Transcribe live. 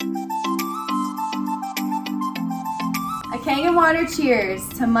Kangen Water cheers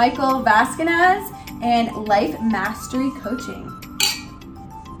to Michael Vasquez and Life Mastery Coaching.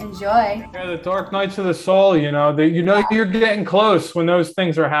 Enjoy. Yeah, the dark nights of the soul, you're getting close when those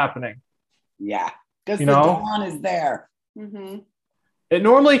things are happening. Yeah, because the dawn is there. Mm-hmm. It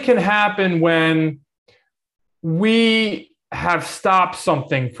normally can happen when we have stopped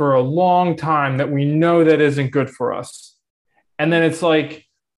something for a long time that we know that isn't good for us. And then it's like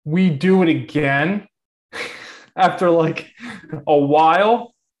we do it again after like a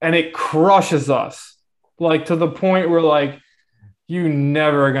while, and it crushes us, like to the point where like you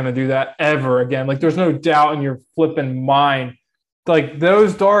never are going to do that ever again. Like there's no doubt in your flipping mind. Like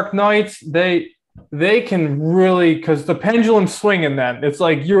those dark nights, they can really, because the pendulum's swinging then. It's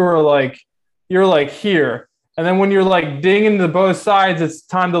like you're like here. And then when you're like dinging to both sides, it's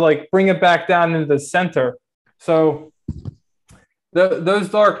time to like bring it back down into the center. So those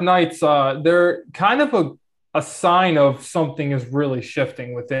dark nights, they're kind of a sign of something is really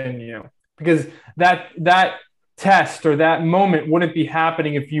shifting within you, because that test or that moment wouldn't be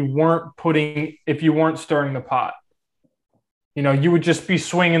happening if you weren't stirring the pot. You would just be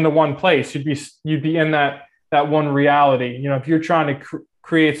swinging to one place. You'd be in that one reality. If you're trying to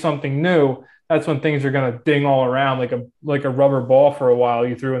create something new, that's when things are going to ding all around like a rubber ball for a while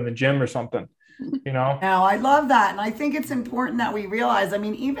you threw in the gym or something. Now, I love that. And I think it's important that we realize,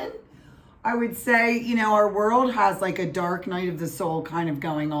 even I would say, our world has like a dark night of the soul kind of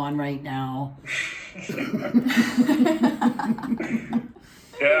going on right now.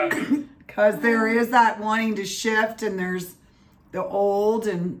 Yeah. Because there is that wanting to shift, and there's the old,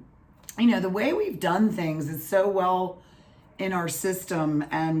 and, the way we've done things is so well in our system,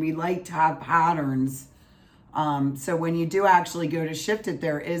 and we like to have patterns. So when you do actually go to shift it,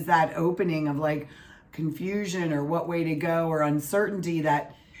 there is that opening of like confusion or what way to go, or uncertainty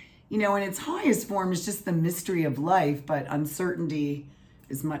that, in its highest form is just the mystery of life, but uncertainty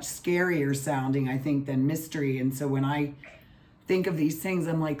is much scarier sounding, I think, than mystery. And so when I think of these things,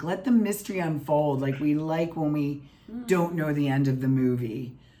 I'm like, let the mystery unfold. Like we like when we don't know the end of the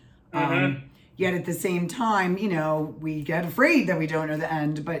movie. Yet at the same time, we get afraid that we don't know the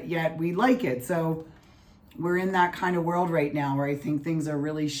end, but yet we like it. So we're in that kind of world right now where I think things are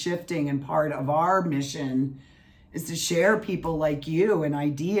really shifting, and part of our mission is to share people like you and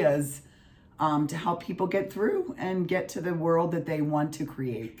ideas to help people get through and get to the world that they want to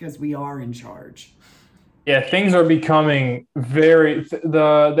create, because we are in charge. Yeah, things are becoming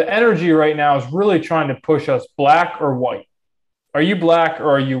the energy right now is really trying to push us black or white. Are you black or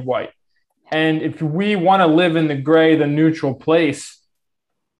are you white? And if we want to live in the gray, the neutral place,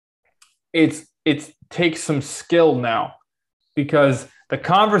 it takes some skill now, because the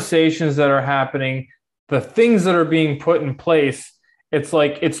conversations that are happening, the things that are being put in place, it's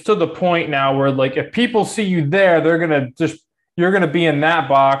like it's to the point now where like if people see you there, you're gonna be in that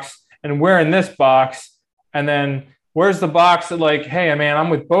box and we're in this box, and then where's the box that like, hey man, I'm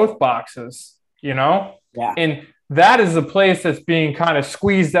with both boxes, Yeah. And that is the place that's being kind of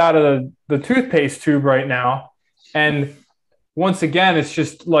squeezed out of the toothpaste tube right now. And once again, it's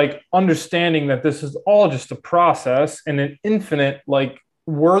just like understanding that this is all just a process and an infinite, like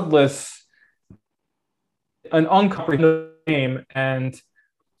wordless, an uncomprehendable game. And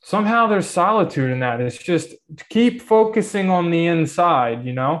somehow there's solitude in that. It's just to keep focusing on the inside,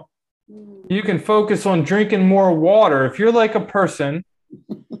 You can focus on drinking more water. If you're like a person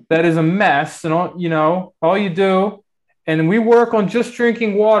that is a mess and all you do, and we work on just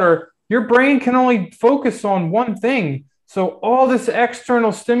drinking water, your brain can only focus on one thing. So all this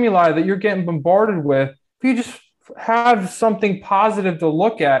external stimuli that you're getting bombarded with, if you just have something positive to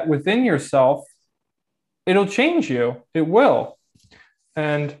look at within yourself, it'll change you. It will.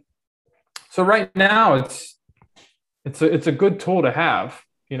 And so right now it's a good tool to have,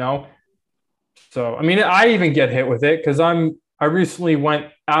 So, I even get hit with it because I recently went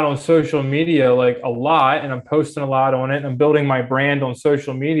out on social media like a lot, and I'm posting a lot on it, and I'm building my brand on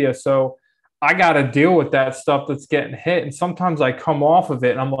social media. So I got to deal with that stuff that's getting hit. And sometimes I come off of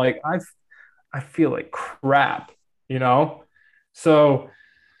it and I'm like, I feel like crap, So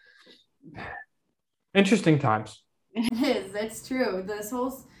interesting times. It is. That's true. This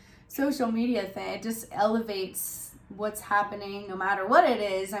whole social media thing, it just elevates what's happening no matter what it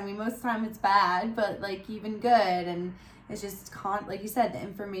is. Most of the time it's bad, but like even good. And it's just like you said, the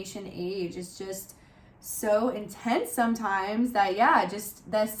information age is just so intense sometimes that just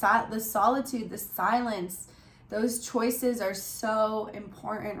the solitude, the silence, those choices are so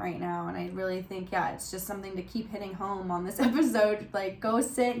important right now. And I really think it's just something to keep hitting home on this episode. Like go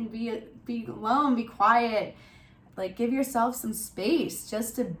sit and be alone, be quiet, like give yourself some space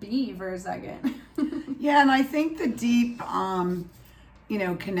just to be for a second. Yeah, and I think the deep,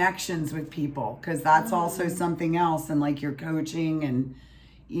 connections with people, because that's also something else. And like your coaching, and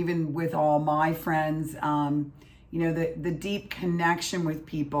even with all my friends, the deep connection with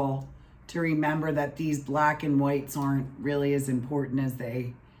people to remember that these black and whites aren't really as important as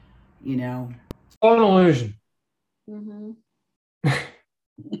they, All an illusion. Mm-hmm.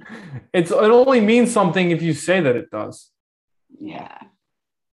 It only means something if you say that it does. Yeah.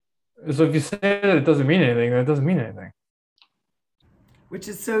 So if you say that it doesn't mean anything, then it doesn't mean anything. Which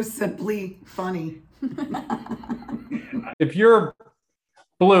is so simply funny. If you're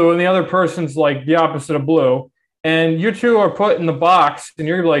blue and the other person's like the opposite of blue, and you two are put in the box and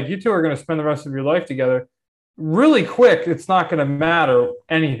you're like, you two are going to spend the rest of your life together, really quick, it's not going to matter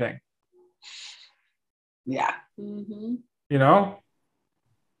anything. Yeah. Mm-hmm. You know?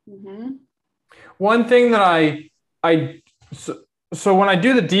 Mm-hmm. One thing that so when I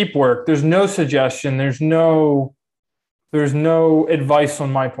do the deep work, there's no suggestion, there's no advice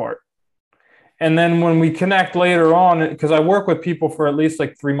on my part. And then when we connect later on, because I work with people for at least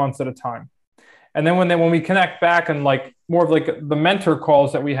like 3 months at a time. And then when we connect back and like more of like the mentor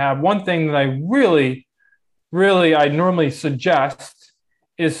calls that we have, one thing that I really I normally suggest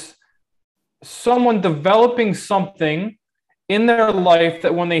is someone developing something in their life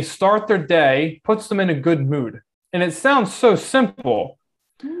that when they start their day puts them in a good mood. And it sounds so simple,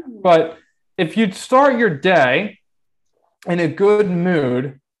 but if you start your day in a good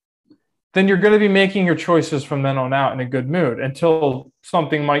mood, then you're going to be making your choices from then on out in a good mood until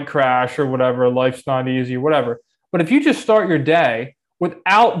something might crash or whatever, life's not easy, whatever. But if you just start your day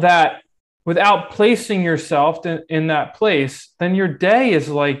without placing yourself in that place, then your day is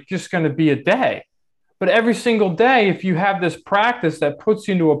like just going to be a day. But every single day, if you have this practice that puts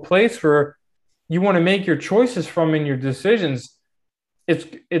you into a place where you want to make your choices from in your decisions,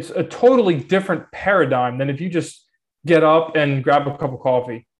 it's a totally different paradigm than if you just get up and grab a cup of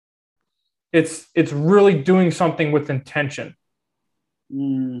coffee. It's really doing something with intention.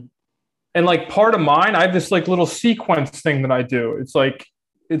 And like part of mine, I have this like little sequence thing that I do.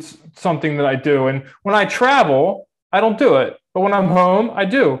 It's something that I do. And when I travel, I don't do it. But when I'm home, I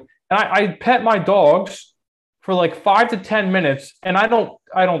do. And I pet my dogs for like 5 to 10 minutes. And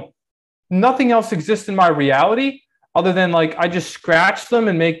nothing else exists in my reality other than like I just scratch them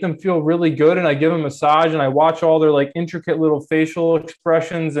and make them feel really good. And I give them a massage and I watch all their like intricate little facial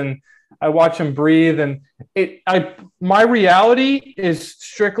expressions and I watch them breathe. And my reality is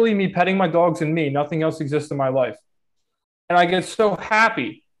strictly me petting my dogs and me. Nothing else exists in my life. And I get so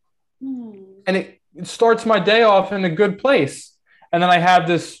happy. And it starts my day off in a good place. And then I have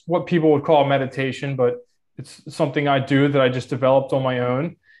this, what people would call meditation, but it's something I do that I just developed on my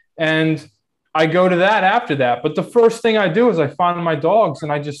own. And I go to that after that. But the first thing I do is I find my dogs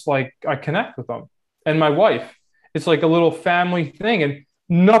and I just like, I connect with them and my wife. It's like a little family thing and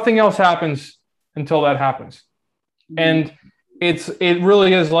nothing else happens until that happens. And it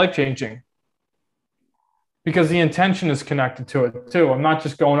really is life-changing because the intention is connected to it too. I'm not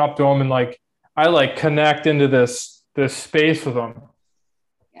just going up to them and like, I like connect into this space with them.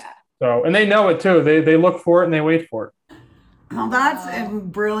 Yeah. So, and they know it too. They look for it and they wait for it. Well, that's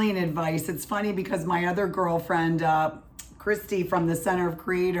brilliant advice. It's funny because my other girlfriend, Christy from the Center of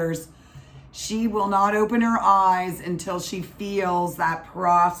Creators, she will not open her eyes until she feels that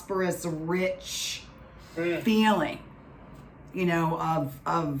prosperous, rich feeling,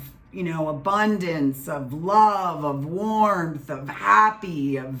 of abundance, of love, of warmth, of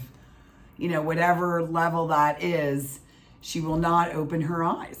happy, of, whatever level that is. She will not open her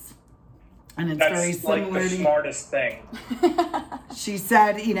eyes. And it's very similar like the smartest thing. She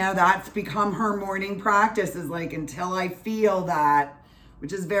said, that's become her morning practice is like, until I feel that,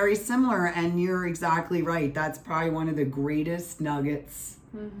 which is very similar. And you're exactly right. That's probably one of the greatest nuggets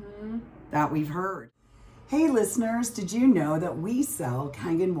that we've heard. Hey listeners, did you know that we sell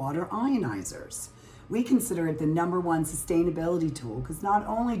Kangen water ionizers? We consider it the #1 sustainability tool because not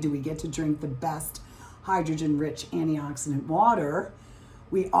only do we get to drink the best hydrogen-rich antioxidant water,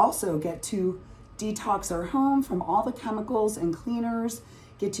 we also get to detox our home from all the chemicals and cleaners,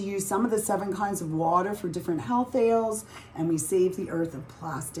 get to use some of the 7 kinds of water for different health ails, and we save the earth of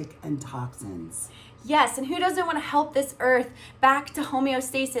plastic and toxins. Yes, and who doesn't want to help this earth back to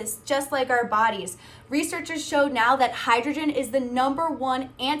homeostasis, just like our bodies? Researchers show now that hydrogen is the #1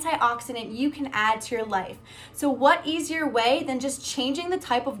 antioxidant you can add to your life. So what easier way than just changing the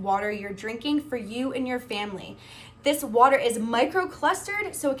type of water you're drinking for you and your family? This water is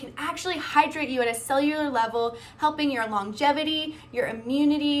microclustered, so it can actually hydrate you at a cellular level, helping your longevity, your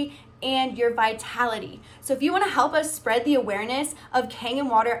immunity, and your vitality. So if you want to help us spread the awareness of Kangen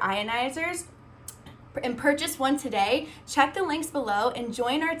water ionizers, and purchase one today. Check the links below and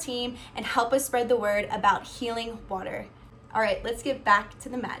join our team and help us spread the word about healing water. All right, let's get back to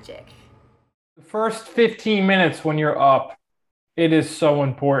the magic. The first 15 minutes when you're up, it is so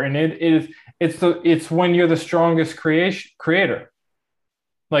important. It's when you're the strongest creator.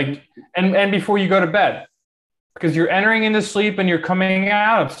 Like, and before you go to bed, because you're entering into sleep and you're coming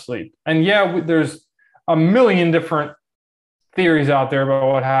out of sleep. And yeah, there's a million different theories out there about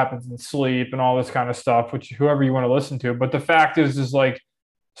what happens in sleep and all this kind of stuff, which whoever you want to listen to. But the fact is like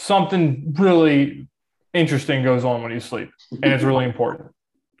something really interesting goes on when you sleep, and it's really important.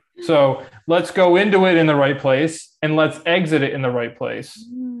 So let's go into it in the right place and let's exit it in the right place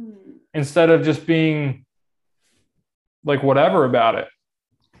instead of just being like whatever about it.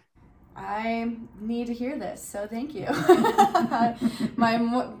 I need to hear this, so thank you.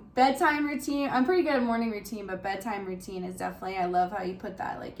 My bedtime routine, I'm pretty good at morning routine, but bedtime routine is definitely, I love how you put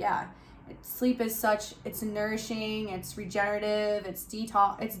that. Like, yeah, sleep is it's nourishing, it's regenerative, it's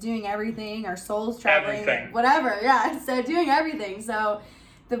detox, it's doing everything. Our soul's traveling, whatever. Yeah, so doing everything. So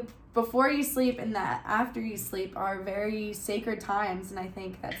the before you sleep and the after you sleep are very sacred times, and I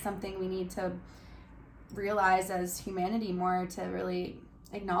think that's something we need to realize as humanity more, to really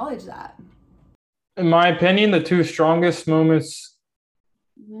acknowledge that. In my opinion, the two strongest moments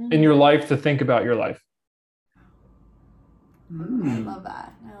in your life to think about your life. I love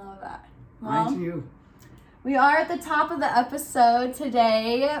that. Well, Mine too. We are at the top of the episode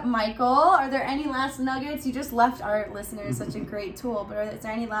today. Michael, are there any last nuggets? You just left our listeners such a great tool, but is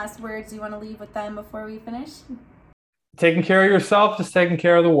there any last words you want to leave with them before we finish? Taking care of yourself is taking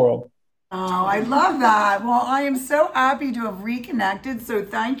care of the world. Oh, I love that. Well, I am so happy to have reconnected, so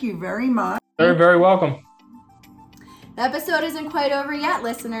thank you very much. Very, very welcome. The episode isn't quite over yet,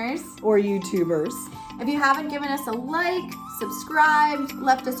 listeners. Or YouTubers. If you haven't given us a like, subscribed,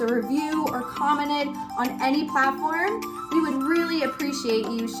 left us a review, or commented on any platform, we would really appreciate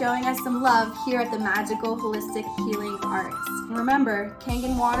you showing us some love here at the Magical Holistic Healing Arts. And remember,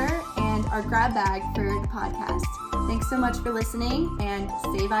 Kangen water and our grab bag for the podcast. Thanks so much for listening, and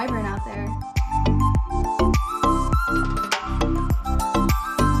stay vibrant out there.